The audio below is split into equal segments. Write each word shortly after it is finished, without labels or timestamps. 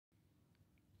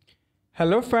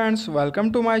Hello friends, welcome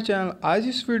to my channel. आज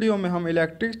इस video में हम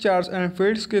इलेक्ट्रिक चार्ज एंड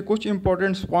फील्ड्स के कुछ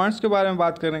इंपॉर्टेंट पॉइंट्स के बारे में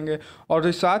बात करेंगे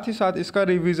और साथ ही साथ इसका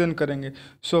रिवीजन करेंगे।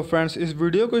 सो फ्रेंड्स, इस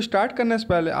वीडियो को स्टार्ट करने से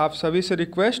पहले आप सभी से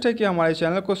रिक्वेस्ट है कि हमारे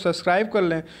चैनल को सब्सक्राइब कर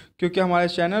लें, क्योंकि हमारे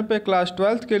चैनल पे क्लास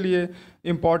 12 के लिए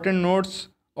इंपॉर्टेंट नोट्स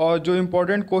और जो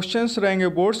इंपॉर्टेंट क्वेश्चंस रहेंगे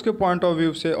बोर्ड्स के पॉइंट ऑफ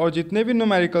व्यू से और जितने भी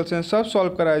न्यूमेरिकल्स हैं सब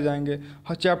सॉल्व कराए जाएंगे।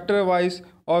 चैप्टर वाइज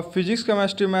और फिजिक्स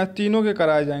केमिस्ट्री मैथ तीनों के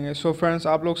कराए जाएंगे। सो फ्रेंड्स,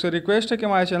 आप लोग से रिक्वेस्ट है कि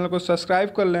हमारे चैनल को सब्सक्राइब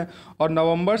कर लें और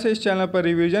नवंबर से इस चैनल पर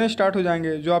रिवीजन स्टार्ट हो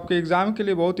जाएंगे जो आपके एग्ज़ाम के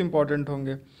लिए बहुत इंपॉर्टेंट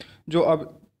होंगे।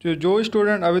 जो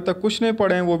स्टूडेंट अभी तक कुछ नहीं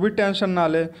पढ़े हैं वो भी टेंशन ना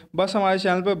लें, बस हमारे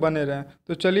चैनल पर बने रहें।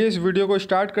 तो चलिए इस वीडियो को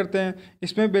स्टार्ट करते हैं।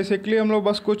 इसमें बेसिकली हम लोग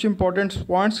बस कुछ इंपॉर्टेंट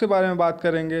पॉइंट्स के बारे में बात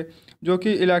करेंगे जो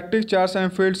कि इलेक्ट्रिक चार्ज एंड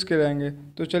फील्ड्स के रहेंगे।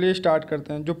 तो चलिए स्टार्ट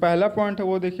करते हैं। जो पहला पॉइंट है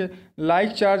वो देखिए,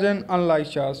 like charge and unlike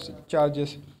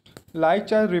charges. Like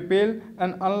charge repel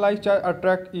and unlike charge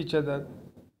attract each other.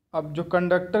 अब जो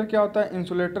कंडक्टर क्या होता है,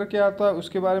 इंसुलेटर क्या होता है,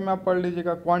 उसके बारे में आप पढ़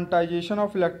लीजिएगा। क्वांटाइजेशन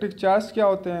ऑफ इलेक्ट्रिक चार्ज क्या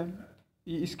होते हैं,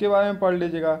 इसके बारे में पढ़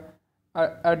लीजिएगा।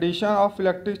 Addition of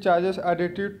electric charges,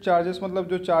 additive charges मतलब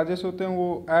जो चार्जेस होते हैं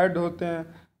वो ऐड होते हैं,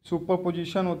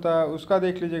 सुपरपोजिशन होता है, उसका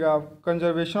देख लीजिएगा आप।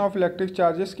 कंजर्वेशन ऑफ इलेक्ट्रिक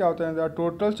चार्जेस क्या होते हैं, the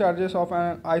total charges of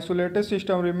an isolated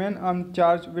system remain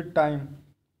अनचार्ज with time.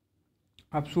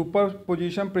 अब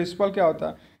सुपरपोजिशन प्रिंसिपल क्या होता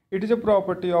है, it is a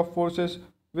property of forces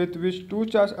with which two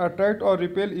charges attract or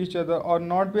repel each other or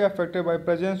not be affected by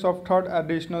presence of third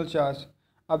additional charge।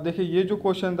 अब देखिए ये जो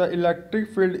question था, electric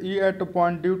field E eight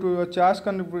point due to charge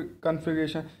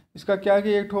configuration, इसका क्या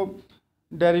कि एक ठो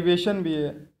डेरिवेशन भी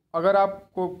है। अगर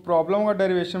आपको प्रॉब्लम होगा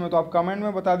डेरिवेशन में तो आप कमेंट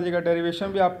में बता दीजिएगा, डेरिवेशन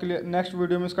भी आपके लिए नेक्स्ट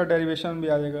वीडियो में इसका डेरिवेशन भी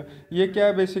आ जाएगा। ये क्या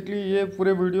है, बेसिकली ये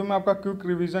पूरे वीडियो में आपका क्विक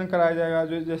रिवीजन कराया जाएगा।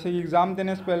 जो जैसे एग्ज़ाम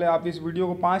देने से पहले आप इस वीडियो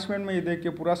को 5 मिनट में ही देख के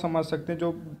पूरा समझ सकते हैं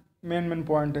जो मेन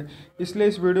पॉइंट है। इसलिए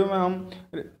इस वीडियो में हम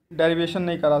डेरिवेशन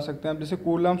नहीं करा सकते हैं। अब जैसे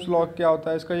कूलम्स लॉ क्या होता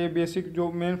है, इसका ये बेसिक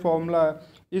जो मेन फार्मूला है,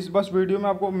 इस बस वीडियो में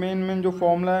आपको मेन जो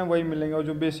फार्मूला है वही मिलेंगे और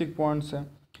जो बेसिक पॉइंट्स हैं।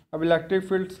 अब इलेक्ट्रिक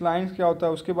फील्ड लाइन्स क्या होता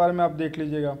है उसके बारे में आप देख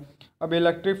लीजिएगा। अब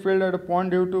electric field at point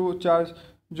due to charge,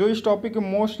 जो इस टॉपिक के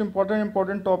मोस्ट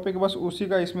इंपॉर्टेंट टॉपिक बस उसी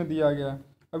का इसमें दिया गया है।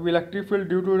 अब electric field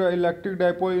due to electric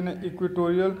dipole in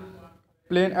equatorial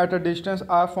plane at a distance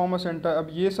are from a centre. अब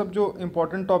ये सब जो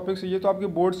इंपॉर्टेंट टॉपिक्स ये तो आपके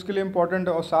बोर्ड्स के लिए इंपॉर्टेंट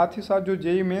है और साथ ही साथ जो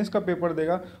जेई मेंस का पेपर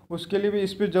देगा उसके लिए भी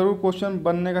इस पर ज़रूर क्वेश्चन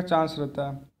बनने का चांस रहता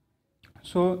है।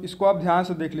 सो इसको आप ध्यान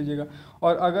से देख लीजिएगा।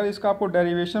 और अगर इसका आपको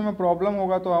डेरिवेशन में प्रॉब्लम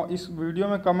होगा तो आप इस वीडियो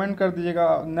में कमेंट कर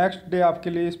दीजिएगा, नेक्स्ट डे आपके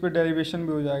लिए इस पर डेरिवेशन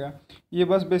भी हो जाएगा। ये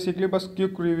बस बेसिकली बस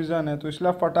क्विक रिवीजन है, तो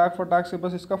इसलिए फटाक से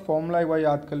बस इसका फॉर्मूला एक बार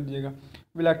याद कर लीजिएगा।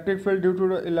 Electric field due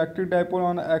to electric dipole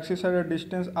on axis at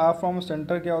distance are from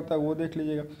centre क्या होता है वो देख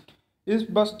लीजिएगा। इस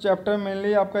बस चैप्टर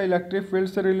मेनली आपका इलेक्ट्रिक फील्ड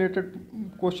से रिलेटेड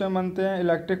क्वेश्चन बनते हैं।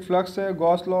 इलेक्ट्रिक फ्लक्स है,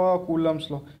 गॉस लॉ और कूलम्स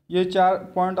लॉ, ये 4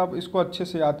 पॉइंट आप इसको अच्छे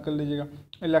से याद कर लीजिएगा।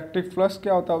 इलेक्ट्रिक फ्लक्स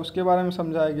क्या होता है उसके बारे में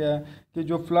समझाया गया है कि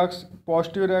जो फ्लक्स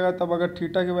पॉजिटिव रहेगा तब अगर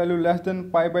थीटा की वैल्यू लेस देन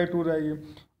π/2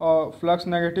 रहेगी और फ्लक्स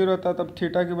नेगेटिव रहता है तब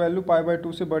थीटा की वैल्यू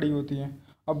π/2 से बड़ी होती है।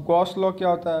 अब गॉस लॉ क्या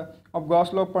होता है, अब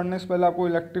गॉस लॉ पढ़ने से पहले आपको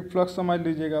इलेक्ट्रिक फ्लक्स समझ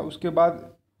लीजिएगा, उसके बाद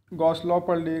गॉस लॉ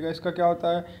पढ़ लीजिएगा। इसका क्या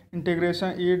होता है,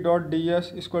 integration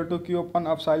E.ds equal to Q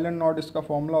upon epsilon not इसका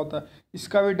फॉर्मूला होता है,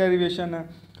 इसका भी डेरिवेशन है।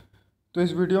 तो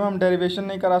इस वीडियो में हम डेरिवेशन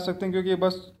नहीं करा सकते क्योंकि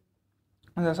बस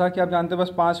जैसा कि आप जानते हैं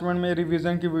बस 5 मिनट में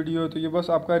रिवीजन की वीडियो है, तो ये बस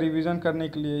आपका रिवीजन करने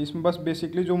के लिए। इसमें बस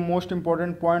बेसिकली जो मोस्ट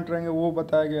इंपॉर्टेंट पॉइंट रहेंगे वो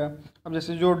बताया गया। अब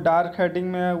जैसे जो डार्क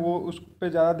हेडिंग में है वो उस पर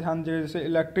ज़्यादा ध्यान दीजिए। जैसे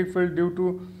electric field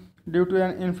due to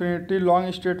N infinity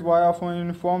long straight wire of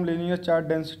uniform linear charge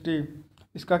density,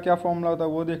 इसका क्या फॉर्मूला होता है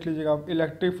वो देख लीजिएगा आप।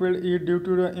 Electric field E due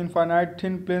to infinite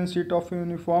thin plane sheet of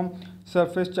uniform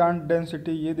surface charge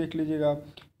density, ये देख लीजिएगा आप।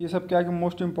 ये सब क्या कि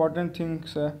मोस्ट इंपॉर्टेंट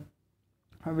थिंग्स है।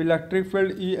 अब electric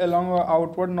field E along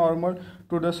outward normal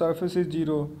to the surface is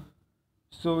 0।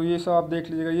 सो ये सब आप देख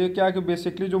लीजिएगा। ये क्या कि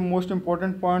बेसिकली जो मोस्ट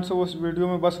इंपॉर्टेंट पॉइंट्स है उस वीडियो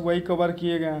में बस वही कवर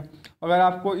किए गए हैं। अगर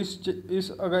आपको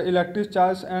इस अगर इलेक्ट्रिक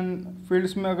चार्ज एंड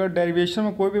फील्ड्स में अगर डेरिवेशन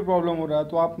में कोई भी प्रॉब्लम हो रहा है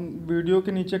तो आप वीडियो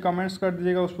के नीचे कमेंट्स कर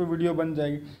दीजिएगा, उस पर वीडियो बन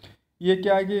जाएगी। ये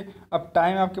क्या है कि अब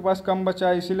टाइम आपके पास कम बचा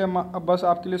है, इसीलिए अब बस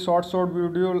आपके लिए शॉर्ट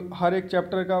वीडियो हर एक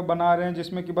चैप्टर का बना रहे हैं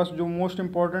जिसमें कि बस जो मोस्ट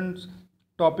इंपॉर्टेंट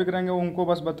टॉपिक रहेंगे उनको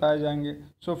बस बताए जाएंगे।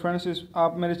 सो फ्रेंड्स,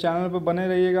 आप मेरे चैनल पर बने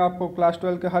रहिएगा, आपको क्लास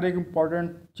 12 के हर एक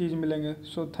इम्पॉर्टेंट चीज़ मिलेंगे।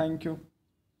 So thank you.